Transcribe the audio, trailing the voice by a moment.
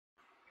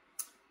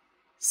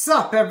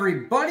Sup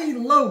everybody,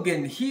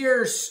 Logan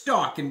here,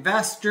 stock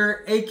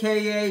investor,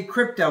 aka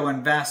crypto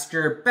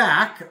investor,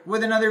 back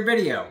with another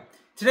video.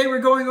 Today we're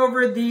going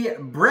over the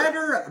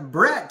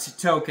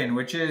Bbrett token,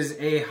 which is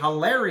a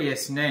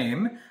hilarious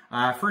name.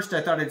 First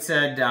I thought it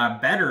said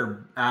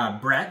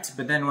Bbrett,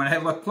 but then when I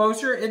look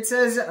closer it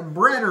says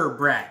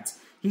Bbrett.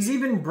 He's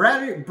even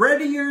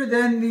breadier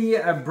than the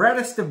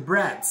brettest of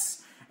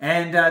Bretts.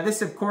 And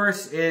this, of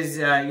course, is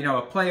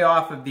a play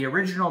off of the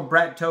original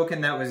Bbrett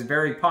token that was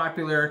very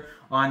popular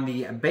on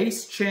the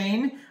base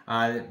chain.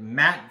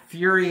 Matt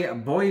Fury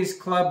Boys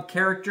Club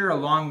character,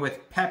 along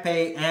with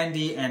Pepe,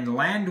 Andy, and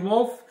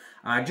Landwolf.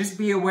 Just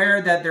be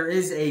aware that there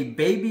is a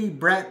baby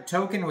Bbrett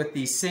token with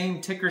the same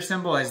ticker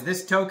symbol as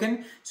this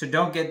token, so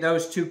don't get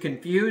those two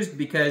confused,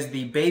 because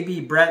the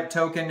baby Bbrett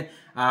token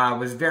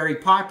was very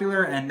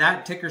popular, and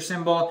that ticker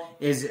symbol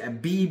is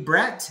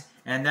Bbrett.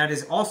 And that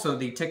is also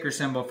the ticker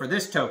symbol for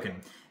this token.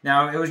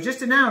 Now, it was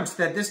just announced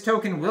that this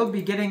token will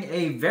be getting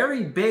a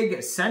very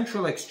big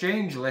central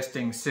exchange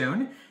listing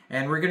soon.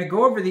 And we're going to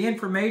go over the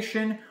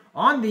information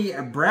on the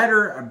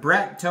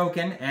Bbrett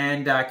token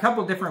and a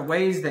couple different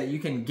ways that you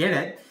can get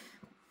it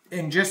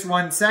in just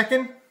 1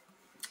 second.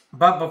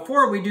 But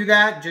before we do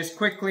that, just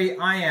quickly,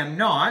 I am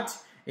not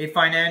a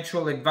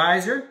financial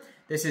advisor.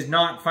 This is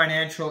not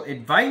financial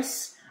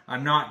advice.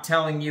 I'm not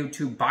telling you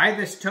to buy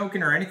this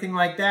token or anything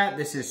like that.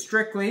 This is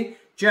strictly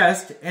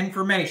just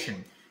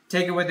information.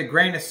 Take it with a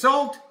grain of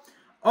salt.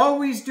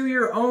 Always do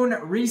your own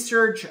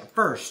research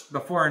first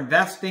before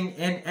investing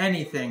in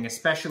anything,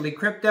 especially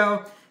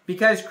crypto,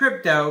 because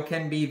crypto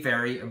can be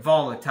very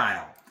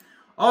volatile.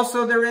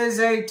 Also, there is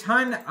a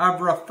ton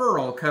of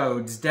referral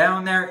codes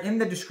down there in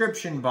the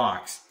description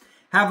box.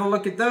 Have a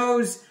look at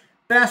those.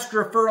 Best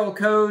referral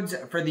codes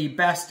for the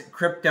best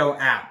crypto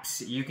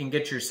apps. You can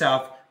get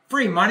yourself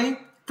free money,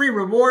 free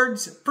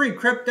rewards, free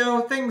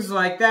crypto, things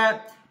like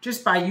that,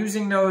 just by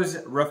using those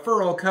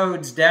referral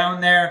codes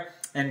down there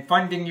and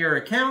funding your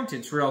account.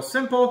 It's real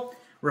simple.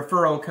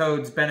 Referral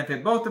codes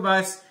benefit both of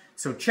us,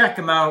 so check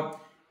them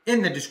out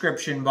in the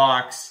description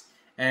box.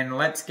 And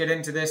let's get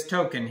into this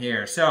token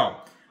here. So,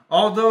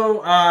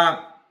 although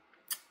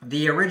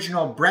the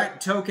original Bbrett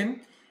token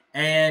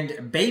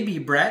and baby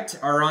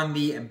Bbrett are on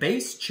the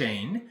base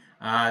chain,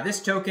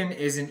 this token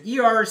is an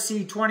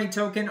ERC20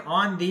 token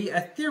on the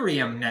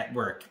Ethereum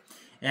network.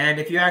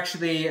 And if you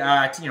actually,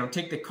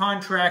 take the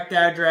contract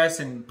address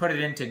and put it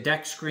into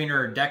DEX Screener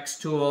or DEX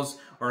Tools,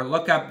 or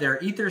look up their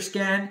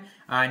Etherscan,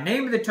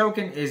 name of the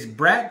token is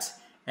Bbrett,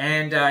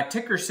 and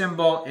ticker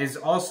symbol is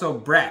also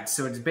Bbrett.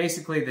 So it's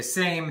basically the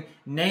same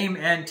name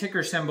and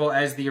ticker symbol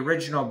as the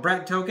original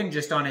Bbrett token,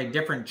 just on a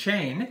different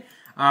chain.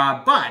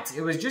 But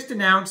it was just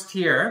announced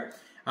here.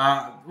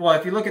 Well,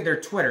 if you look at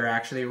their Twitter,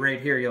 actually, right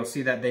here, you'll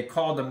see that they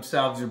call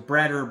themselves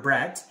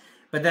Bbrett.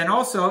 But then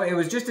also, it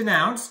was just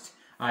announced,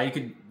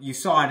 you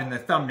saw it in the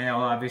thumbnail,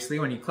 obviously,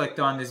 when you clicked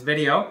on this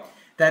video,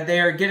 that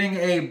they are getting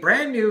a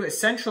brand new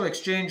central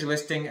exchange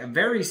listing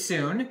very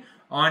soon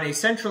on a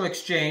central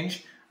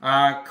exchange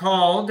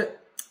called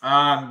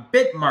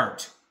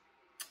Bitmart.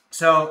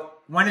 So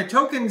when a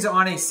token's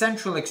on a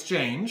central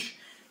exchange,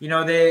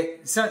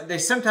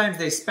 sometimes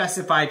they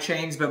specify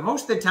chains, but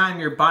most of the time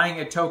you're buying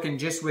a token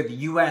just with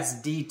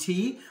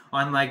USDT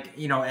on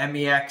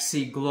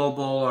MEXC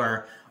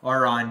Global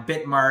or on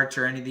Bitmart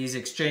or any of these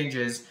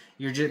exchanges.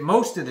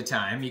 Most of the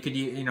time,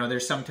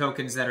 there's some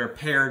tokens that are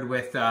paired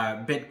with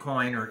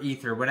Bitcoin or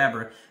ETH or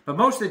whatever, but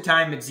most of the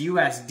time it's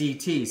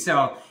USDT.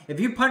 So if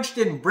you punched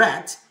in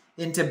Bbrett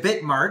into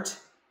Bitmart,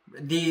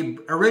 the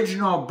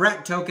original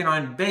Bbrett token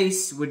on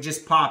base would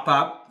just pop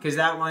up, because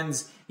that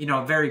one's,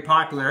 very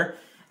popular.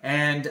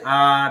 And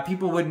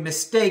people would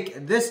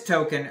mistake this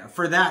token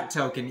for that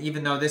token,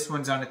 even though this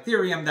one's on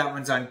Ethereum, that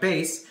one's on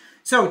base.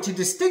 So to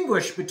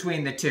distinguish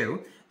between the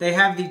two, they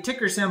have the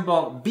ticker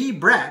symbol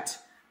Bbrett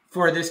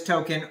for this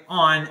token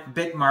on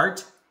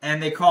Bitmart,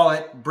 and they call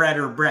it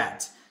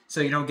Bbrett, so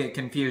you don't get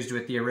confused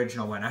with the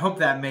original one. I hope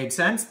that made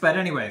sense, but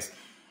anyways,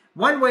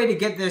 one way to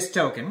get this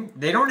token,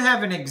 they don't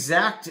have an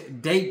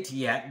exact date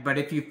yet, but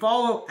if you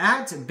follow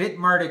at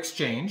Bitmart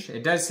Exchange,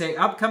 it does say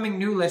upcoming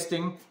new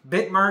listing,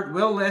 Bitmart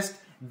will list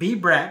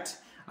Bbrett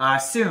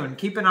soon.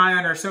 Keep an eye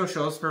on our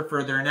socials for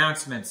further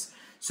announcements.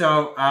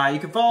 So you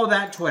can follow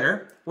that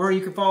Twitter, or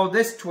you can follow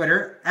this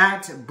Twitter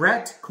at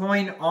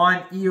BrettCoin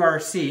on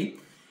ERC.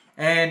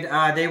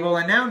 And they will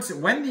announce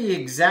when the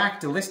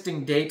exact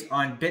listing date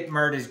on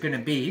Bitmart is going to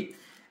be.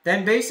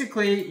 Then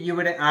basically you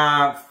would,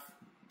 download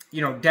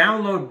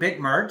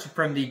Bitmart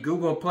from the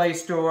Google Play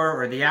Store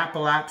or the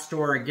Apple App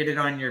Store and get it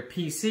on your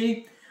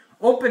PC.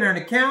 Open an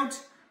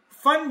account,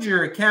 fund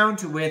your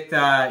account with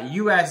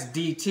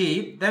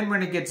USDT. Then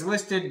when it gets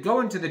listed, go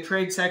into the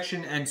trade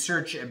section and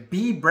search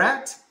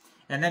Bbrett,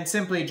 and then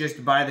simply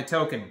just buy the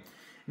token.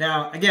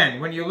 Now, again,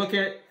 when you look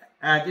at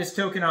this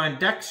token on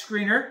DEX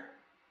Screener,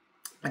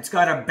 it's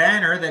got a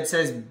banner that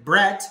says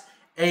Bbrett,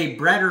 a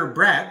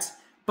Bbrett,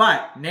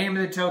 but name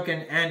of the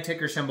token and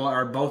ticker symbol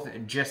are both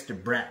just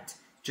Bbrett,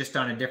 just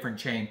on a different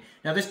chain.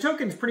 Now this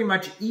token's pretty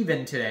much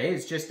even today.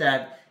 It's just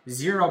that,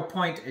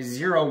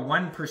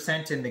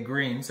 0.01% in the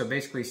green, so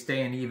basically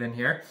staying even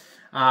here.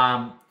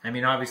 I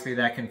mean, obviously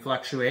that can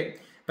fluctuate.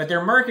 But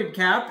their market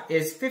cap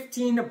is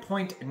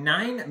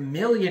 $15.9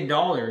 million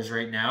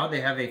right now.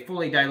 They have a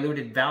fully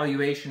diluted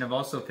valuation of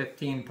also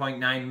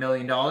 $15.9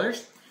 million.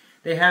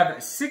 They have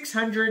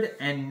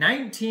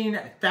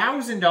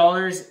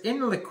 $619,000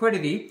 in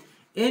liquidity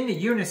in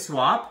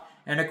Uniswap.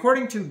 And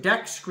according to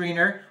Dex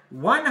Screener,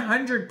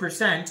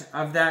 100%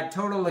 of that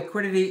total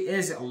liquidity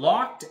is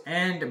locked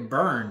and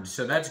burned.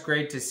 So that's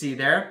great to see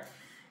there.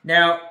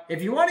 Now,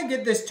 if you want to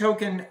get this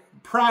token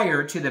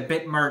prior to the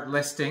Bitmart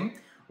listing,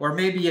 or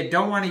maybe you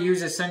don't want to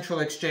use a central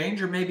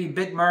exchange, or maybe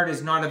Bitmart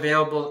is not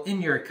available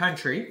in your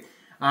country,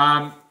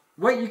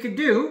 what you could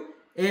do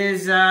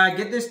is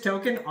get this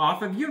token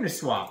off of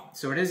Uniswap.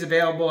 So it is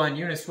available on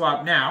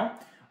Uniswap now.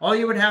 All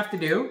you would have to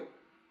do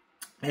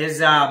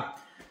is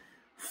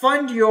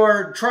fund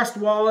your Trust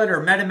Wallet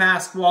or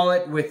MetaMask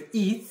wallet with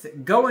ETH,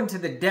 go into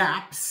the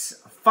dApps,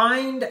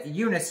 find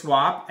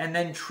Uniswap, and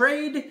then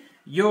trade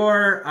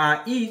your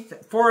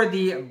ETH for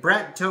the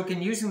Bbrett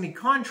token using the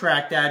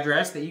contract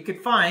address that you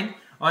could find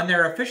on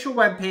their official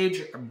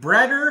webpage,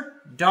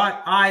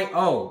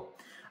 bretter.io.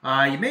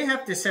 You may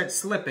have to set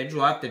slippage.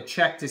 We'll have to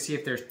check to see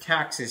if there's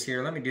taxes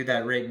here. Let me do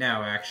that right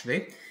now,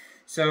 actually.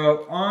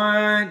 So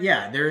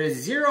there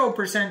is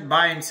 0%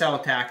 buy and sell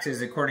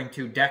taxes according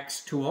to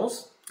Dex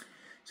Tools.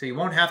 So you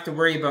won't have to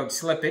worry about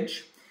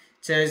slippage. It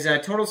says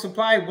total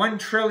supply, 1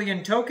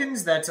 trillion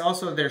tokens. That's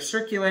also their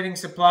circulating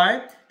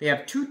supply. They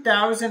have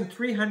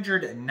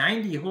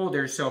 2,390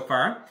 holders so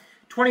far.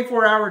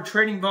 24-hour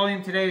trading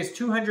volume today is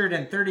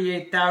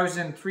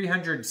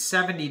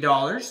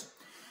 $238,370.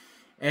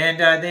 And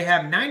they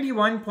have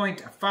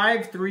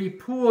 91.53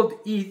 pooled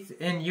ETH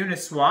in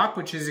Uniswap,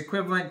 which is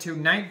equivalent to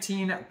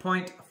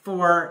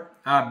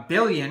 19.4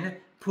 billion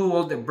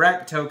pooled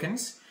Bbrett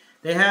tokens.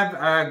 They have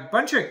a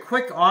bunch of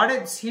quick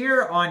audits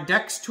here on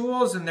Dex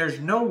Tools, and there's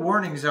no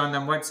warnings on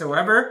them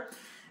whatsoever.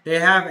 They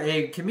have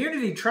a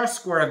community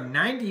trust score of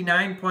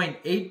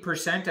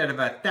 99.8% out of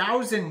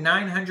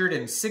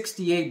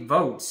 1,968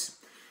 votes.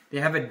 They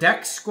have a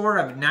Dex score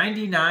of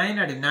 99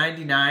 out of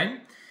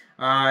 99.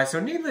 So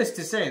needless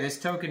to say, this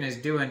token is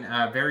doing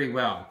very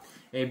well.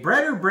 A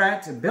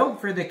Bbrett built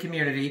for the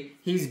community.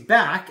 He's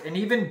back and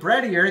even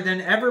breadier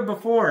than ever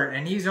before.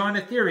 And he's on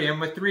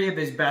Ethereum with 3 of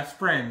his best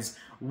friends,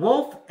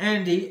 Wolf,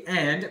 Andy,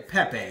 and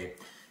Pepe.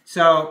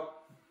 So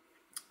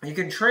you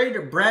can trade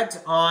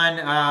Bbrett on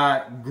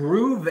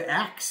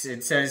GrooveX,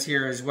 it says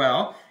here as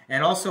well,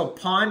 and also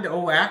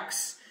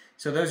PondOX.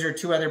 So those are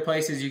 2 other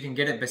places you can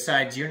get it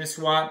besides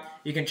Uniswap.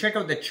 You can check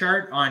out the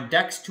chart on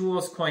Dex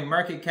Tools,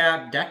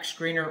 CoinMarketCap, Dex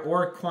Screener,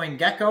 or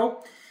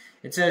CoinGecko.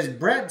 It says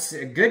Brett's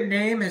good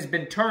name has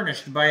been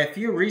tarnished by a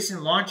few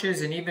recent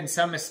launches and even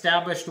some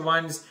established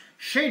ones.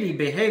 Shady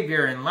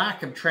behavior and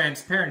lack of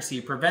transparency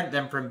prevent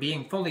them from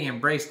being fully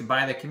embraced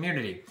by the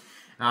community.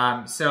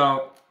 And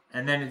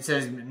then it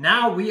says,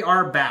 now we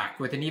are back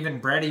with an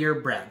even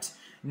breadier Bbrett.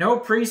 No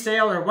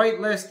pre-sale or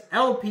whitelist,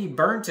 LP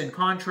burnt and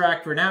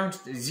contract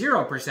renounced,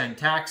 0%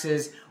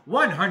 taxes,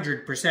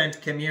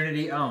 100%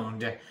 community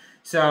owned.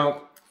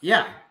 So,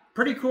 yeah,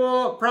 pretty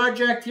cool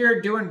project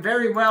here, doing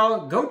very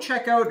well. Go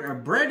check out a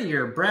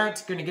breadier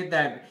Bbrett. Going to get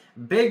that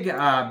big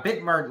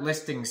Bitmart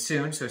listing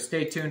soon, so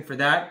stay tuned for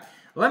that.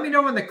 Let me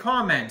know in the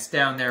comments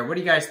down there, what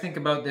do you guys think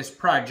about this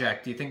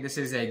project? Do you think this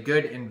is a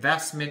good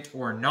investment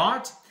or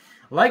not?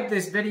 Like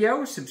this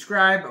video,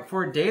 subscribe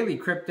for daily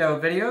crypto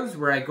videos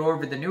where I go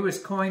over the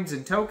newest coins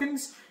and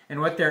tokens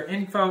and what their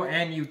info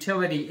and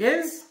utility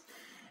is.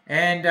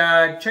 And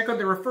check out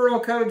the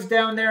referral codes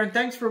down there. And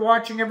thanks for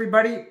watching,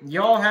 everybody.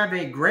 Y'all have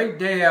a great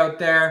day out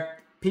there.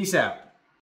 Peace out.